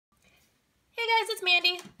it's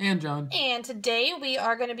Mandy. And John. And today we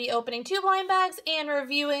are going to be opening 2 blind bags and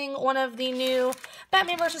reviewing one of the new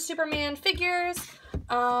Batman vs. Superman figures.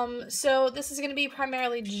 So this is going to be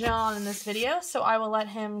primarily John in this video, so I will let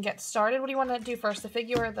him get started. What do you want to do first, the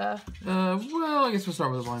figure or the... Well, I guess we'll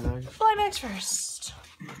start with the blind bag. Blind bags first.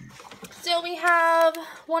 So we have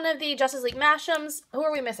one of the Justice League Mashems. Who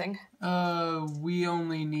are we missing? We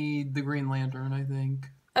only need the Green Lantern, I think.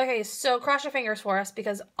 Okay, so cross your fingers for us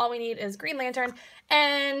because all we need is Green Lantern.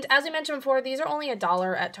 And as we mentioned before, these are only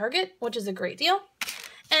 $1 at Target, which is a great deal.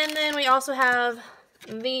 And then we also have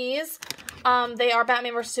these. They are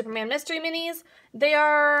Batman vs. Superman Mystery Minis. They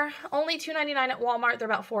are only $2.99 at Walmart. They're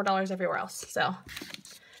about $4 everywhere else. So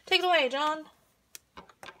take it away, John.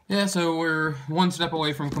 Yeah, so we're one step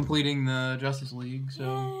away from completing the Justice League,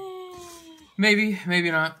 so maybe, maybe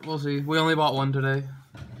not. We'll see. We only bought one today.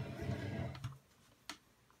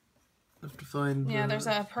 Have to find. Yeah, there's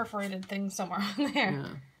a perforated thing somewhere on there. Yeah.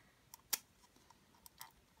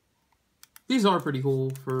 These are pretty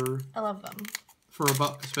cool for. I love them. For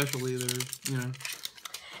 $1, especially. They're, you know.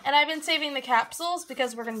 And I've been saving the capsules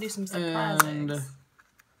because we're gonna do some surprises. And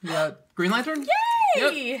we got Green Lantern.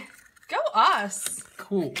 Yay! Yep. Go us!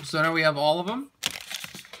 Cool. So now we have all of them.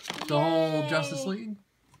 The Yay. whole Justice League.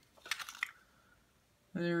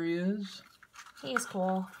 There he is. He's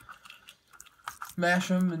cool. Mash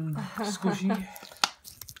him and squishy.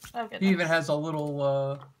 Oh, goodness. He even has a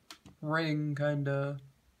little ring kind of...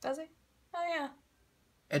 Does he? Oh, yeah.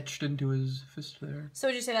 Etched into his fist there. So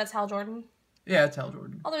would you say that's Hal Jordan? Yeah, it's Hal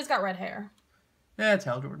Jordan. Although he's got red hair. Yeah, it's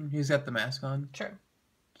Hal Jordan. He's got the mask on. True.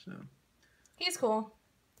 So He's cool.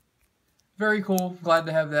 very cool. Glad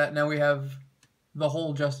to have that. Now we have the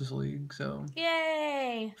whole Justice League, so...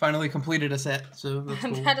 Yay! Finally completed a set, so that's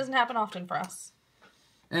cool. That doesn't happen often for us.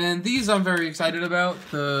 And these I'm very excited about.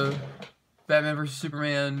 The Batman vs.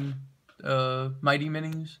 Superman Mighty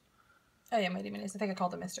Minis. Oh yeah, Mighty Minis. I think I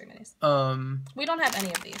called them Mystery Minis. We don't have any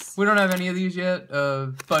of these. We don't have any of these yet,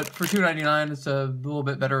 but for $2.99 it's a little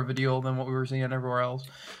bit better of a deal than what we were seeing everywhere else.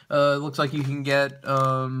 It looks like you can get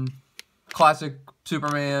classic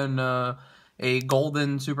Superman, a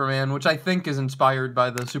golden Superman, which I think is inspired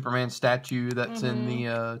by the Superman statue that's in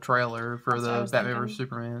the trailer for the Batman vs.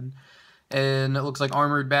 Superman. And it looks like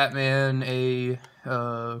Armored Batman, a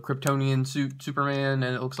Kryptonian suit Superman,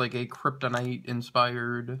 and it looks like a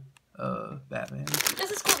Kryptonite-inspired Batman. This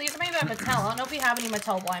is cool. These are made by Mattel. I don't know if we have any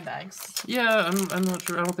Mattel blind bags. Yeah, I'm not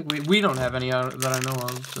sure. I don't think we don't have any that I know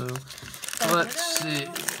of, so let's see.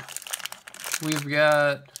 We've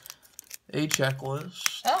got a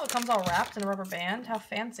checklist. Oh, it comes all wrapped in a rubber band. How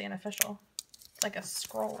fancy and official. It's like a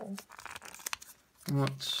scroll.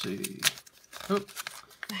 Let's see. Oh.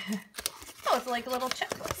 Oh, it's like a little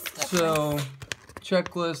checklist. That's so, nice.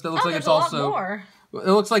 Checklist. It looks like it's a lot also... more. It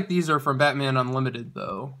looks like these are from Batman Unlimited,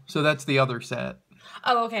 though. So that's the other set.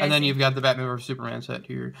 Oh, okay. And then you've got the Batman vs. Superman set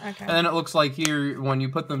here. Okay. And then it looks like here, when you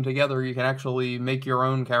put them together, you can actually make your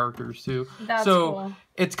own characters, too. That's so cool.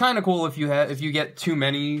 It's kind of cool if you get too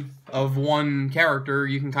many of one character,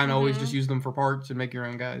 you can kind of always just use them for parts and make your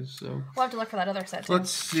own guys. So we'll have to look for that other set, too. Let's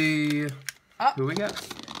see... Who we got?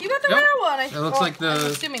 You got the rare one. It looks like the...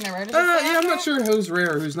 I'm assuming they're rare. Yeah, I'm not sure who's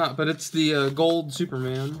rare, who's not, but it's the gold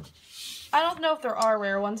Superman. I don't know if there are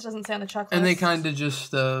rare ones. It doesn't say on the checklist. And they kind of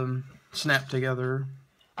just snap together.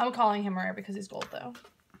 I'm calling him rare because he's gold, though.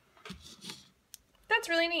 That's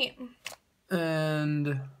really neat.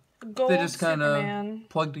 And gold they just kind of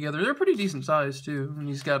plug together. They're pretty decent size, too. And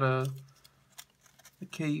he's got a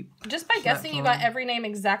cape. Just by guessing, you got every name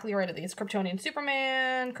exactly right of these. Kryptonian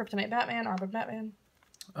Superman, Kryptonite Batman, Armored Batman.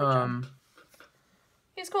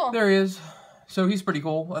 He's cool. There he is. So he's pretty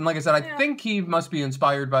cool. And like I said, I think he must be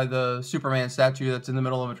inspired by the Superman statue that's in the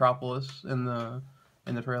middle of Metropolis in the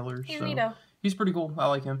trailers. He's neato. He's pretty cool. I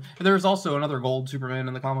like him. And there's also another gold Superman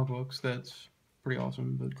in the comic books that's pretty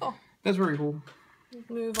awesome. But cool. That's very cool.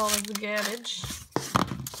 Move all of the garbage.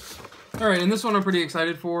 Alright, and this one I'm pretty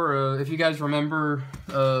excited for. If you guys remember,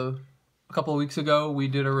 a couple of weeks ago, we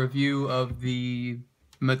did a review of the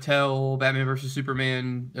Mattel Batman vs.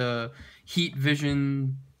 Superman Heat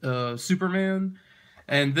Vision Superman.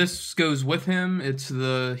 And this goes with him. It's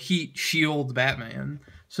the Heat Shield Batman.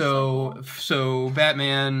 So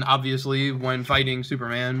Batman, obviously, when fighting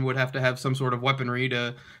Superman, would have to have some sort of weaponry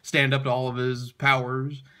to stand up to all of his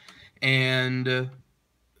powers. And...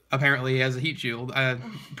 apparently he has a heat shield.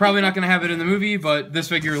 Probably not going to have it in the movie, but this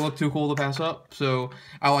figure looked too cool to pass up, so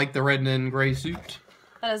I like the red and gray suit.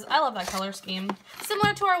 I love that color scheme.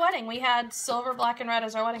 Similar to our wedding. We had silver, black, and red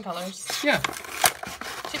as our wedding colors. Yeah.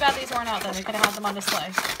 Too bad these weren't out then. We could have had them on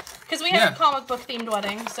display. Because we had a comic book themed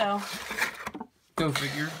wedding, so... Go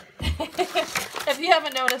figure. If you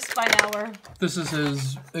haven't noticed by now, This is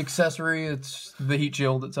his accessory. It's the heat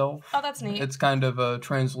shield itself. Oh, that's neat. It's kind of a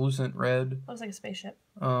translucent red. Looks like a spaceship.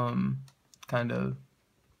 Kind of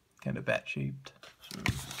bat shaped. So.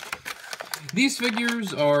 These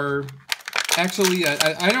figures are actually.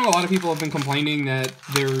 I know a lot of people have been complaining that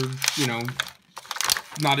they're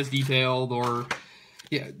not as detailed or.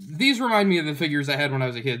 Yeah, these remind me of the figures I had when I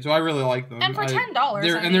was a kid, so I really like them. And for $10,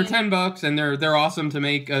 they're $10, and they're awesome to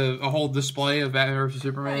make a whole display of Batman vs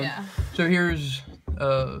Superman. Oh, yeah. So here's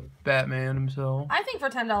Batman himself. I think for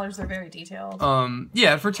 $10 they're very detailed.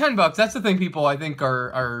 Yeah, for $10, that's the thing. People I think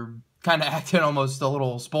are kind of acting almost a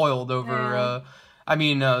little spoiled over. Yeah. I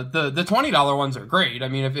mean, the $20 ones are great. I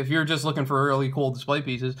mean, if you're just looking for really cool display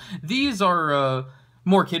pieces, these are.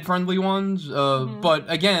 More kid-friendly ones, but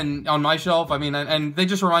again, on my shelf, I mean, and they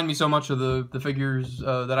just remind me so much of the figures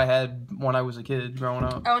that I had when I was a kid growing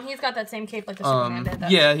up. Oh, and he's got that same cape like the Superman did.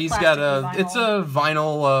 Yeah, he's got it's a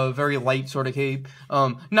vinyl, very light sort of cape.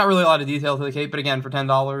 Not really a lot of detail to the cape, but again, for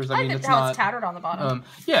 $10, I mean, it's how not. It's tattered on the bottom.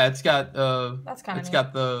 Yeah, it's got that's kind of. It's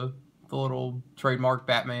got the little trademark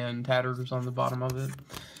Batman tatters on the bottom of it.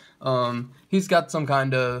 He's got some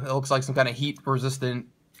kind of. It looks like some kind of heat-resistant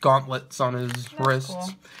gauntlets on his wrists. Cool.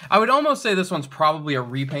 I would almost say this one's probably a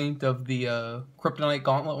repaint of the Kryptonite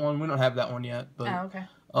gauntlet one. We don't have that one yet, but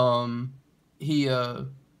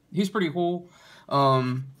he's pretty cool.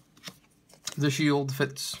 The shield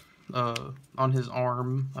fits on his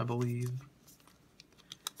arm, I believe.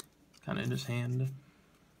 Kind of in his hand.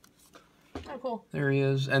 Oh, cool. There he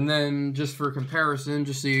is. And then, just for comparison,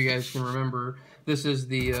 just so you guys can remember, this is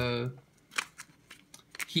the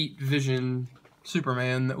Heat Vision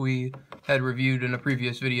Superman that we had reviewed in a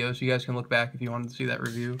previous video, so you guys can look back if you wanted to see that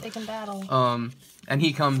review. They can battle. And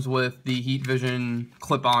he comes with the Heat Vision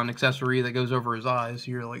clip-on accessory that goes over his eyes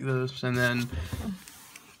here like this, and then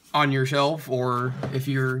on your shelf, or if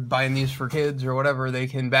you're buying these for kids or whatever, they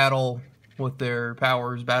can battle with their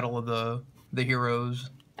powers, battle of the heroes.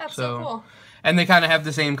 That's so cool. And they kind of have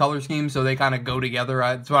the same color scheme, so they kind of go together.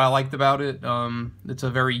 That's what I liked about it. It's a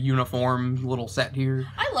very uniform little set here.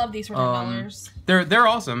 I love these for $10. They're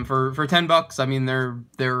awesome for $10. I mean, they're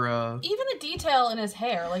even the detail in his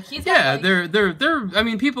hair, like he's got, like... they're. I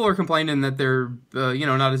mean, people are complaining that they're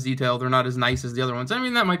not as detailed, they're not as nice as the other ones. I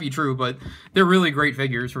mean, that might be true, but they're really great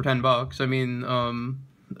figures for $10. I mean,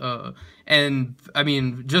 and I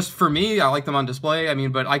mean, just for me, I like them on display. I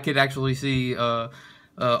mean, but I could actually see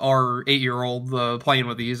our 8-year-old playing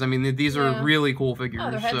with these. I mean, these are really cool figures.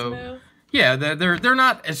 Oh, their heads move. Yeah, they're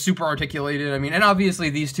not as super articulated. I mean, and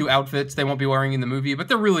obviously these two outfits they won't be wearing in the movie, but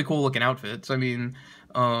they're really cool looking outfits. I mean,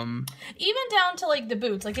 even down to like the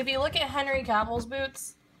boots. Like if you look at Henry Cavill's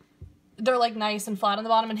boots, they're like nice and flat on the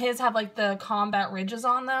bottom, and his have like the combat ridges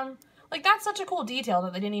on them. Like that's such a cool detail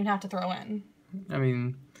that they didn't even have to throw in. I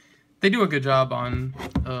mean, they do a good job on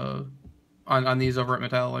these over at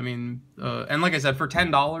Mattel. I mean, and like I said, for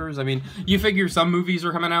 $10, I mean, you figure some movies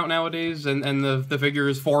are coming out nowadays, and the figure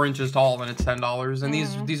is 4 inches tall, and it's $10, and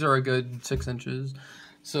these are a good 6 inches.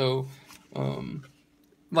 So,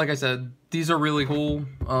 like I said, these are really cool.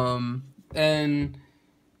 And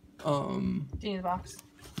do you need the box?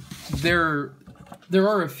 There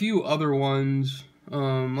are a few other ones.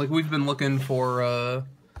 Like we've been looking for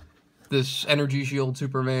this Energy Shield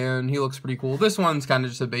Superman. He looks pretty cool. This one's kind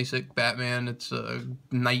of just a basic Batman. It's a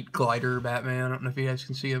Night Glider Batman. I don't know if you guys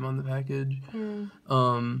can see him on the package.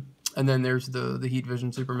 And then there's the Heat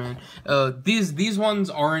Vision Superman. These ones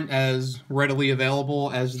aren't as readily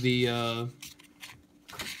available as the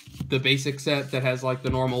basic set that has like the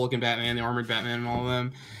normal looking Batman, the armored Batman, and all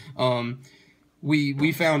of them.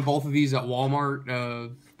 We found both of these at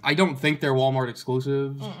Walmart. I don't think they're Walmart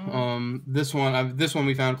exclusive. This one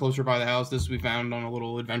we found closer by the house. This we found on a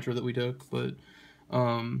little adventure that we took, but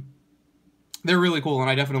they're really cool, and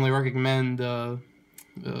I definitely recommend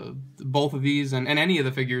both of these and any of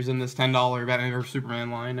the figures in this $10 Batman vs Superman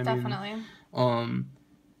line. I mean,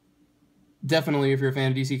 definitely if you're a fan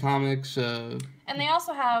of DC Comics. And they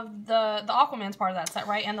also have the Aquaman's part of that set,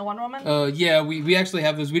 right? And the Wonder Woman? Yeah, we actually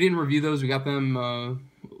have those. We didn't review those. We got them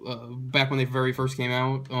back when they very first came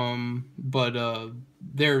out. But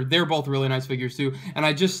they're both really nice figures too. And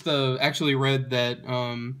I just actually read that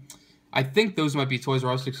I think those might be Toys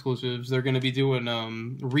R Us exclusives. They're going to be doing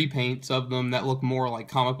repaints of them that look more like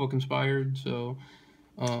comic book inspired. So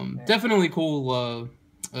definitely cool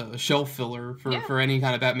shelf filler for any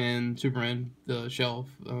kind of Batman, Superman shelf.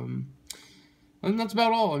 And that's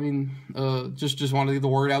about all. I mean, just wanted to get the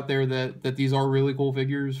word out there that these are really cool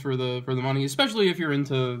figures for the money, especially if you're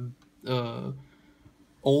into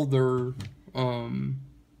older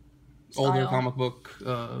older comic book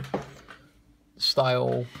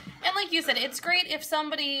style. And like you said, it's great if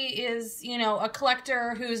somebody is, you know, a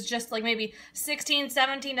collector who's just like maybe 16,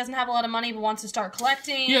 17, doesn't have a lot of money but wants to start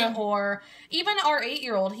collecting. Yeah. Or even our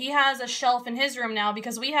 8-year-old, he has a shelf in his room now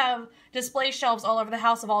because we have display shelves all over the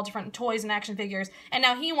house of all different toys and action figures. And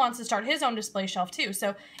now he wants to start his own display shelf too.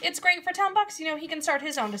 So it's great for $10. You know, he can start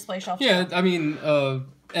his own display shelf Yeah, too. I mean,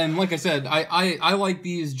 and like I said, I like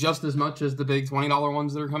these just as much as the big $20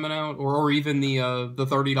 ones that are coming out, or even the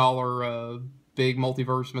 $30 big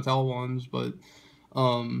multiverse Mattel ones, but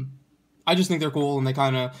I just think they're cool, and they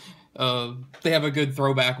kind of they have a good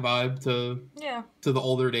throwback vibe to the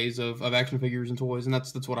older days of action figures and toys, and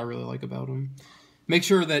that's what I really like about them. Make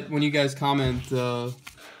sure that when you guys comment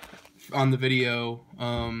on the video,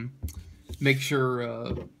 make sure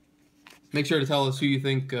to tell us who you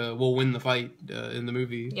think will win the fight in the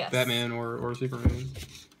movie, yes. Batman or Superman.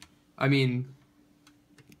 I mean,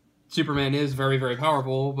 Superman is very, very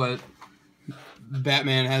powerful, but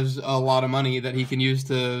Batman has a lot of money that he can use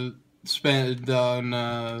to spend on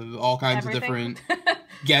all kinds of different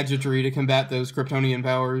gadgetry to combat those Kryptonian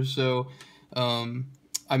powers. So,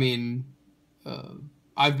 I mean,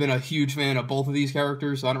 I've been a huge fan of both of these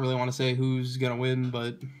characters, so I don't really want to say who's going to win,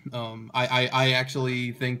 but I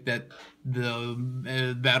actually think that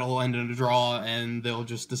the battle will end in a draw, and they'll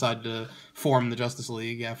just decide to form the Justice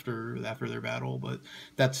League after their battle. But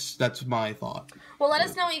that's my thought. Well, let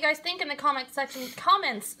us know what you guys think in the comments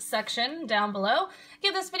section down below.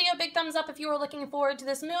 Give this video a big thumbs up if you are looking forward to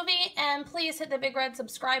this movie, and please hit the big red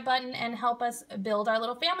subscribe button and help us build our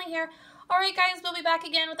little family here. Alright guys, we'll be back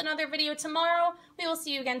again with another video tomorrow. We will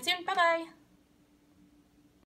see you again soon. Bye-bye.